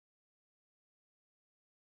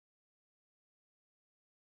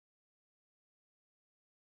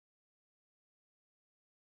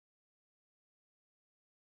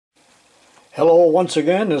Hello once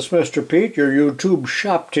again, it's Mr. Pete, your YouTube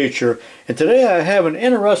shop teacher, and today I have an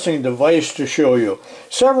interesting device to show you.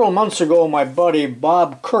 Several months ago, my buddy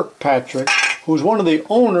Bob Kirkpatrick, who's one of the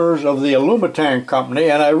owners of the Illumitank company,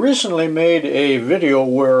 and I recently made a video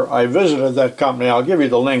where I visited that company. I'll give you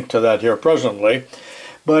the link to that here presently.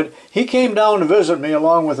 But he came down to visit me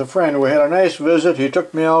along with a friend. We had a nice visit. He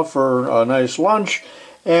took me out for a nice lunch,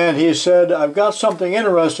 and he said, "I've got something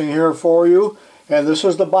interesting here for you." And this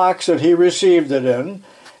is the box that he received it in.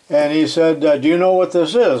 And he said, "Do you know what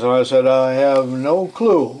this is?" And I said, "I have no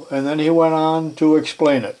clue." And then he went on to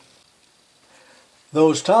explain it.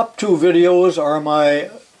 Those top two videos are my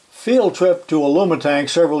field trip to Illumitank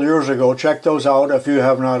several years ago. Check those out if you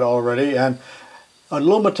have not already. And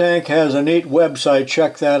Illumitank has a neat website.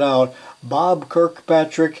 Check that out. Bob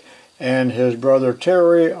Kirkpatrick and his brother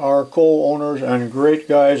Terry are co-owners and great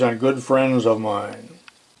guys and good friends of mine.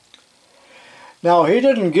 Now, he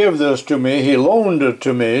didn't give this to me, he loaned it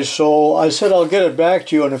to me, so I said I'll get it back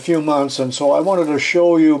to you in a few months, and so I wanted to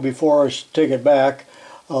show you before I take it back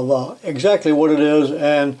of exactly what it is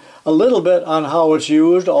and a little bit on how it's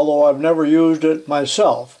used, although I've never used it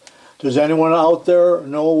myself. Does anyone out there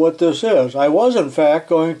know what this is? I was in fact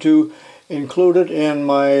going to include it in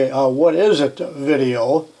my What Is It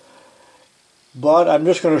video, but I'm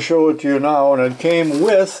just going to show it to you now, and it came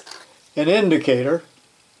with an indicator.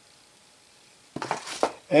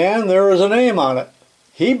 And there is a name on it.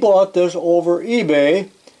 He bought this over eBay,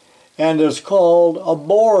 and it's called a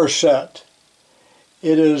BORESET.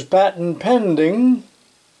 It is patent pending.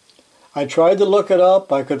 I tried to look it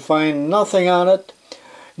up. I could find nothing on it,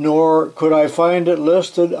 nor could I find it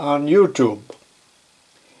listed on YouTube.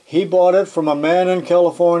 He bought it from a man in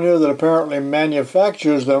California that apparently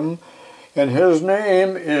manufactures them, and his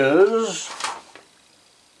name is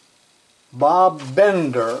Bob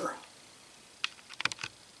Bender.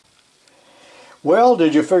 Well,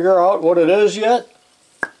 did you figure out what it is yet?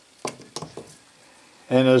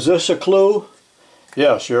 And is this a clue?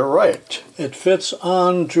 Yes, you're right. It fits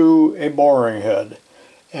onto a boring head,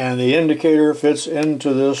 and the indicator fits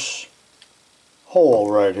into this hole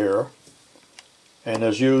right here and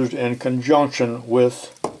is used in conjunction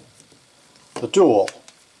with the tool.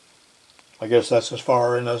 I guess that's as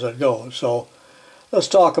far in as it goes. So let's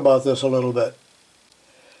talk about this a little bit.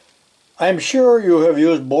 I'm sure you have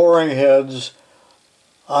used boring heads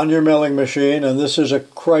on your milling machine, and this is a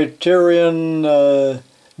Criterion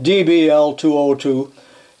DBL202,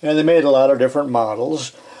 and they made a lot of different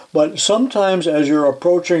models. But sometimes as you're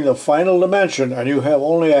approaching the final dimension and you have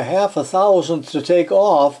only a half a thousandth to take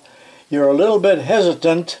off, you're a little bit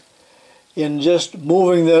hesitant in just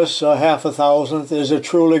moving this half a thousandth. Is it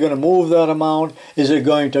truly going to move that amount? Is it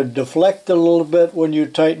going to deflect a little bit when you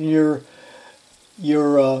tighten your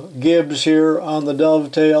gibs here on the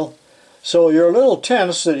dovetail? So you're a little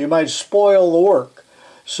tense that you might spoil the work.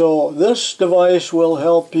 So this device will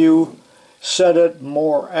help you set it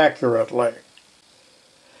more accurately.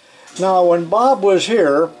 Now, when Bob was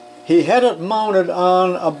here, he had it mounted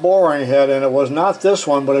on a boring head, and it was not this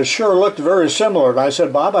one, but it sure looked very similar. And I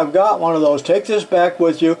said, "Bob, I've got one of those. Take this back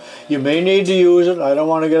with you. You may need to use it. I don't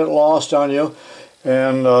want to get it lost on you."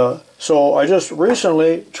 And so I just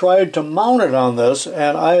recently tried to mount it on this,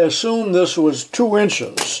 and I assumed this was 2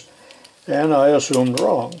 inches. And I assumed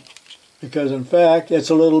wrong, because in fact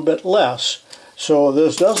it's a little bit less. So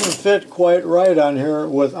this doesn't fit quite right on here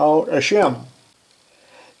without a shim.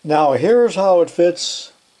 Now here's how it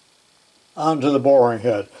fits onto the boring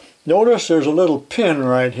head. Notice there's a little pin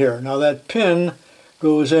right here. Now that pin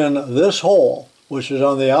goes in this hole, which is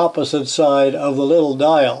on the opposite side of the little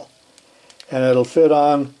dial. And it'll fit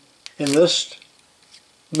on in this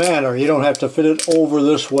manner. You don't have to fit it over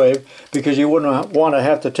this way, because you wouldn't want to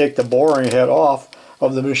have to take the boring head off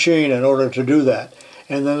of the machine in order to do that.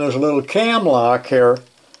 And then there's a little cam lock here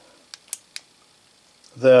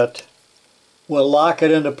that will lock it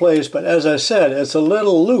into place, but as I said, it's a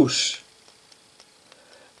little loose.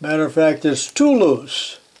 Matter of fact, it's too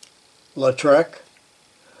loose, Lautrec.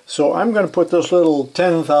 So I'm going to put this little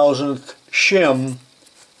 10,000th shim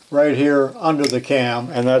right here under the cam,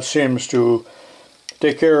 and that seems to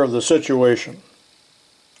take care of the situation.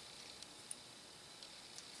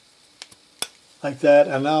 Like that,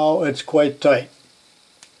 and now it's quite tight.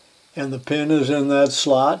 And the pin is in that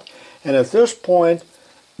slot. And at this point,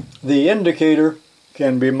 the indicator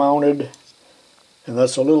can be mounted, and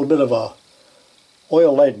that's a little bit of a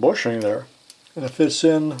oil light bushing there. And it fits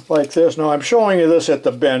in like this. Now I'm showing you this at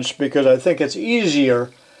the bench because I think it's easier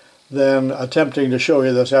than attempting to show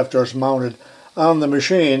you this after it's mounted on the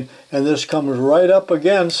machine, and this comes right up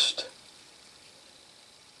against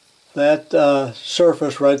that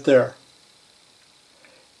surface right there.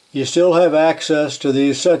 you still have access to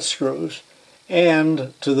these set screws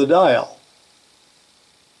and to the dial.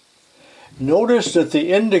 Notice that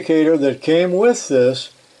the indicator that came with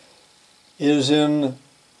this is in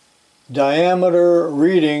diameter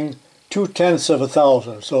reading 0.2 of a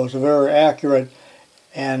thousand. So it's a very accurate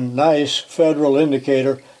and nice Federal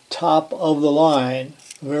indicator, top of the line.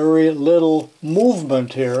 Very little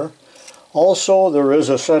movement here. Also, there is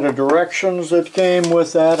a set of directions that came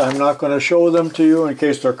with that. I'm not going to show them to you in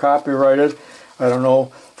case they're copyrighted. I don't know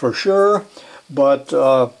for sure, but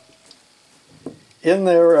in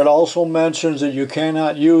there it also mentions that you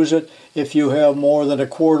cannot use it if you have more than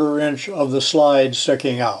 1/4 inch of the slide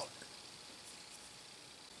sticking out.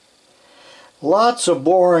 Lots of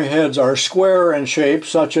boring heads are square in shape,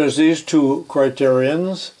 such as these two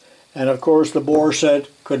criterions, and of course the BORESET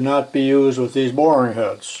could not be used with these boring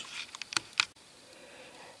heads.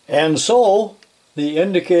 And so the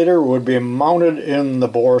indicator would be mounted in the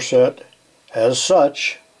BORESET as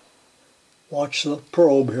such. Watch the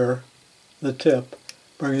probe here, the tip.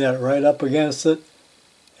 Bring that right up against it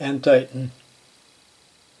and tighten.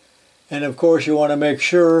 And of course you want to make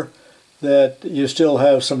sure that you still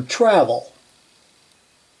have some travel.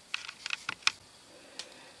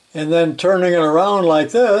 And then turning it around like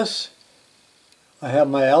this, I have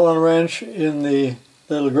my Allen wrench in the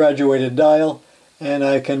little graduated dial, and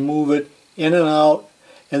I can move it in and out.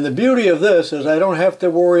 And the beauty of this is I don't have to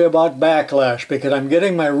worry about backlash because I'm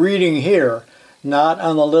getting my reading here, not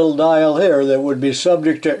on the little dial here that would be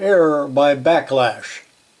subject to error by backlash.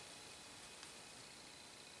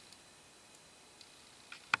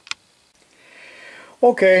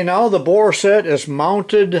 Okay, now the BORESET is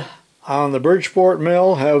mounted on the Bridgeport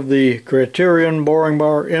mill, have the criterion boring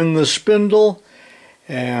bar in the spindle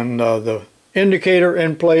and the indicator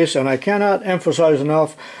in place, and I cannot emphasize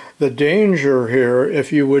enough the danger here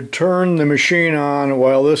if you would turn the machine on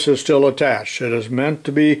while this is still attached. It is meant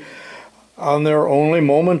to be on there only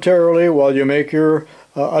momentarily while you make your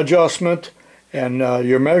adjustment and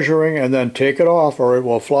you're measuring, and then take it off or it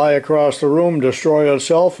will fly across the room, destroy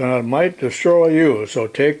itself, and it might destroy you. So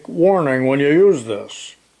take warning when you use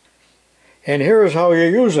this. And here's how you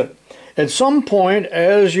use it. At some point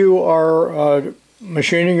as you are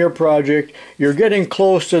machining your project, you're getting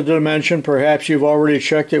close to the dimension. Perhaps you've already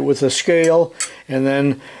checked it with a scale, and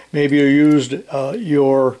then maybe you used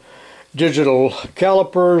your digital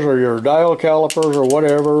calipers or your dial calipers or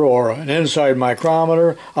whatever, or an inside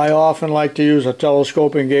micrometer. I often like to use a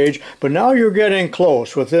telescoping gauge, but now you're getting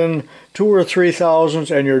close, within 2 or 3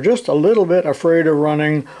 thousandths, and you're just a little bit afraid of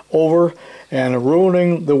running over and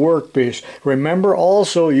ruining the workpiece. Remember,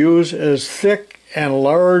 also use as thick and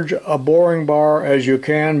large a boring bar as you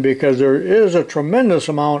can, because there is a tremendous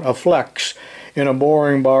amount of flex in a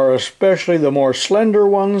boring bar, especially the more slender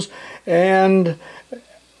ones, and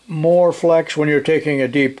more flex when you're taking a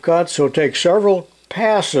deep cut. So take several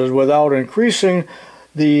passes without increasing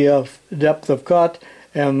the depth of cut,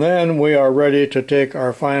 and then we are ready to take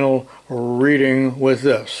our final reading with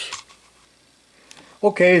this.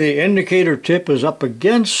 Okay, the indicator tip is up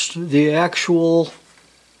against the actual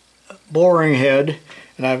boring head,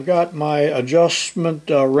 and I've got my adjustment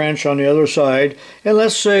wrench on the other side, and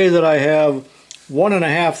let's say that I have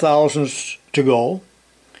 1.5 thousandths to go.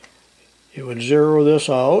 You would zero this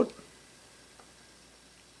out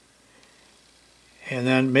and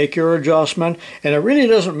then make your adjustment, and it really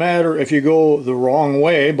doesn't matter if you go the wrong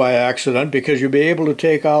way by accident, because you'll be able to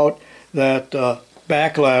take out that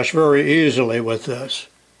backlash very easily with this.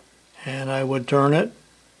 And I would turn it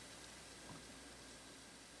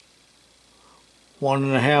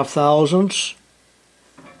 1.5 thousandths,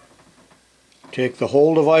 take the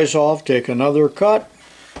whole device off, take another cut,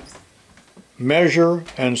 measure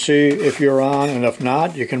and see if you're on, and if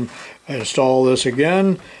not, you can install this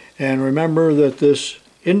again. And remember that this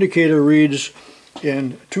indicator reads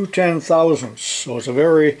in 2/10 thousandths, so it's a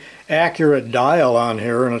very accurate dial on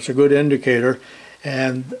here, and it's a good indicator.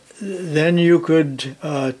 And then you could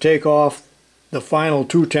take off the final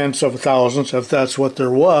 2/10 of a thousandths if that's what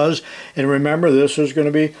there was. And remember, this is going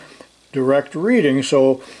to be direct reading,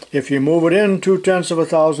 so if you move it in 2/10 of a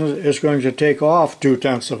thousandth, it's going to take off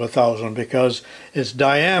 2/10 of a thousand, because it's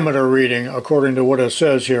diameter reading according to what it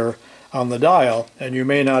says here on the dial, and you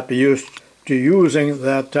may not be used to using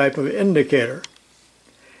that type of indicator.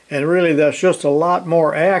 And really, that's just a lot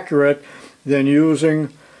more accurate than using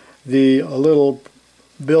the little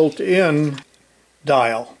built-in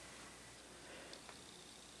dial.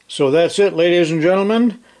 So that's it, ladies and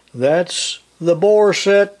gentlemen. That's the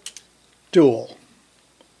BORESET tool.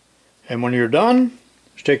 And when you're done,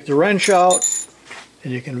 just take the wrench out,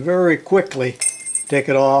 and you can very quickly take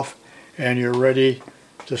it off, and you're ready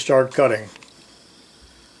to start cutting.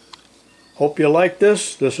 Hope you like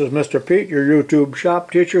this. This is Mr. Pete, your YouTube shop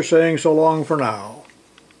teacher, saying so long for now.